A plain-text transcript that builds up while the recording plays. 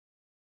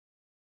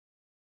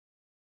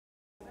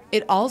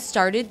It all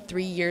started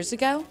 3 years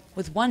ago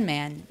with one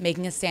man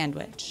making a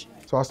sandwich.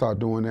 So I started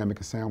doing that,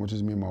 making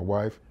sandwiches, me and my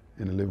wife,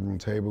 in the living room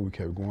table. We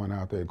kept going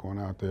out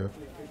there.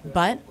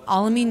 But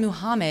Alamin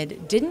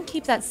Muhammad didn't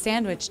keep that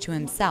sandwich to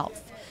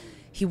himself.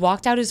 He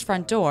walked out his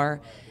front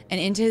door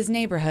and into his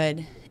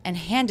neighborhood and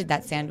handed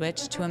that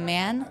sandwich to a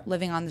man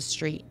living on the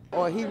street.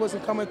 Or he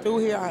wasn't coming through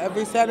here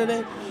every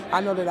Saturday, I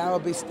know that I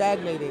would be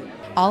stagnated.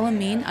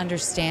 Alamin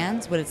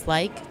understands what it's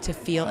like to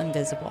feel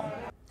invisible.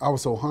 I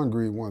was so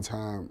hungry one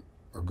time,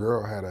 a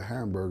girl had a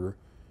hamburger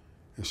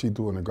and she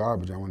threw it in the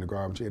garbage. I went in the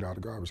garbage, ate out of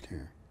the garbage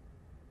can.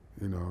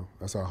 You know,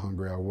 that's how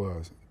hungry I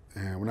was.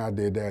 And when I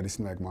did that, it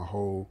seemed like my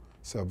whole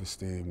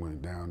self-esteem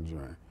went down the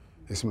drain.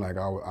 It seemed like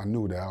I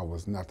knew that I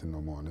was nothing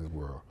no more in this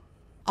world.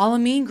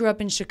 Alamin grew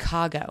up in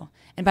Chicago,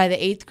 and by the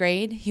 8th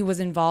grade, he was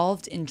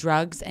involved in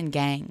drugs and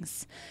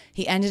gangs.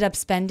 He ended up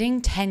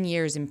spending 10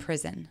 years in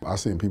prison. I've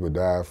seen people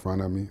die in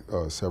front of me,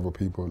 several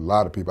people, a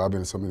lot of people. I've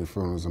been to so many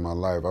funerals in my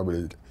life,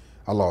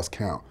 I lost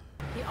count.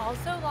 He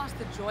also lost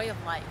the joy of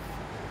life.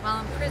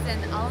 While in prison,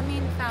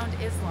 Alamin found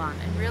Islam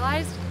and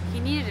realized he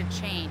needed a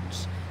change.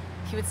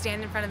 He would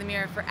stand in front of the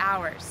mirror for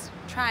hours,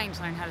 trying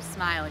to learn how to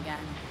smile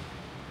again.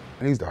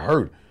 It used to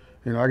hurt.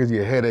 You know, I could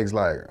get headaches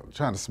like, I'm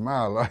trying to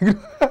smile like.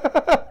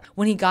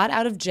 When he got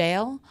out of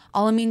jail,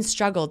 Alamin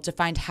struggled to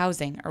find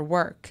housing or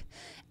work,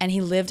 and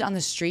he lived on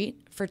the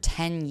street for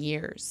 10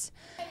 years.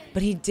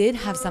 But he did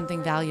have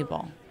something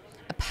valuable,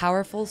 a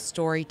powerful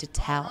story to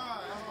tell.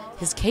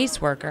 His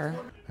caseworker.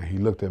 And he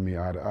looked at me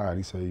eye to eye and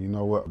he said, you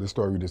know what, this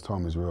story you just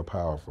told me is real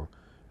powerful,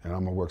 and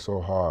I'm gonna work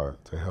so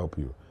hard to help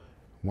you.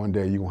 One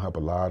day you're gonna help a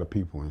lot of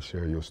people and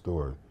share your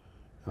story.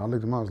 And I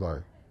looked at him, I was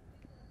like,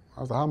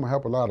 how am I gonna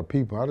help a lot of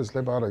people? I just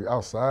live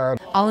outside.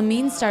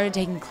 Alamin started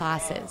taking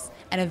classes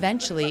and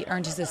eventually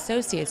earned his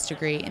associate's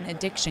degree in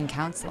addiction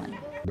counseling.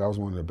 That was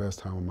one of the best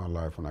times of my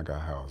life when I got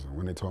housing,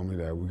 when they told me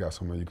that we got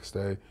somewhere you could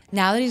stay.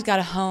 Now that he's got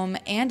a home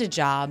and a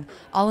job,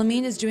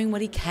 Alamin is doing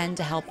what he can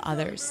to help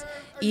others,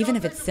 even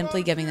if it's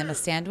simply giving them a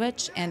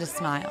sandwich and a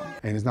smile.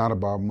 And it's not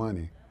about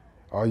money.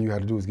 All you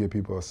have to do is give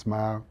people a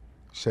smile,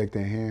 shake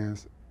their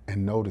hands,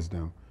 and notice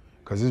them.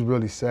 Because it's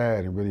really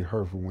sad and really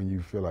hurtful when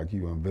you feel like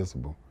you're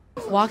invisible.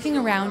 Walking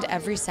around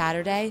every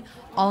Saturday,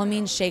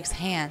 Alamin shakes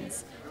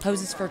hands,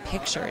 poses for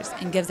pictures,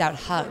 and gives out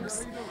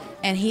hugs.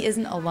 And he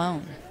isn't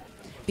alone.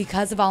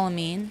 Because of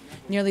Alamin,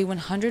 nearly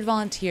 100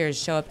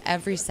 volunteers show up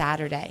every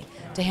Saturday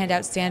to hand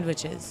out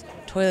sandwiches,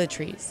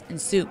 toiletries,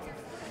 and soup.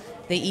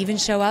 They even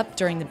show up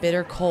during the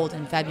bitter cold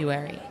in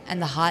February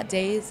and the hot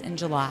days in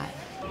July.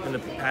 In the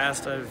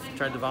past, I've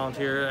tried to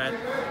volunteer at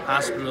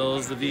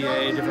hospitals, the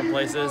VA, different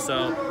places.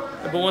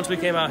 But once we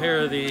came out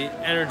here, the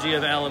energy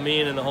of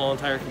Alamin and the whole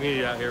entire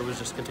community out here was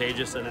just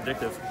contagious and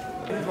addictive.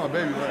 This is my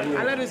baby right here.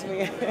 I love this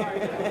man.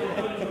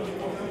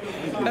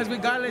 Because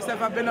regardless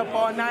if I've been up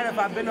all night, if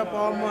I've been up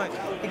all month,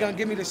 he's going to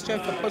give me the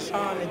strength to push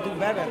on and do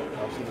better.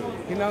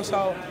 Absolutely. You know,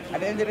 so at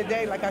the end of the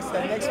day, like I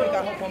said, next week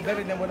I hope I'm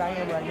better than what I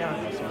am right now.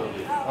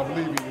 Absolutely. I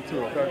believe in you too,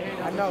 okay?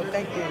 I know,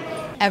 thank you.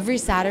 Every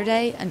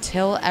Saturday,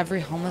 until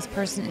every homeless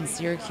person in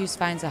Syracuse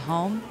finds a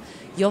home,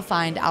 you'll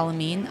find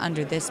Alamin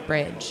under this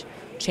bridge,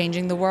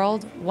 changing the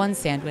world one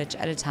sandwich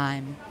at a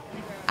time.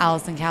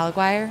 Allison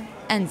Caliguire,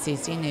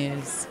 NCC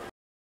News.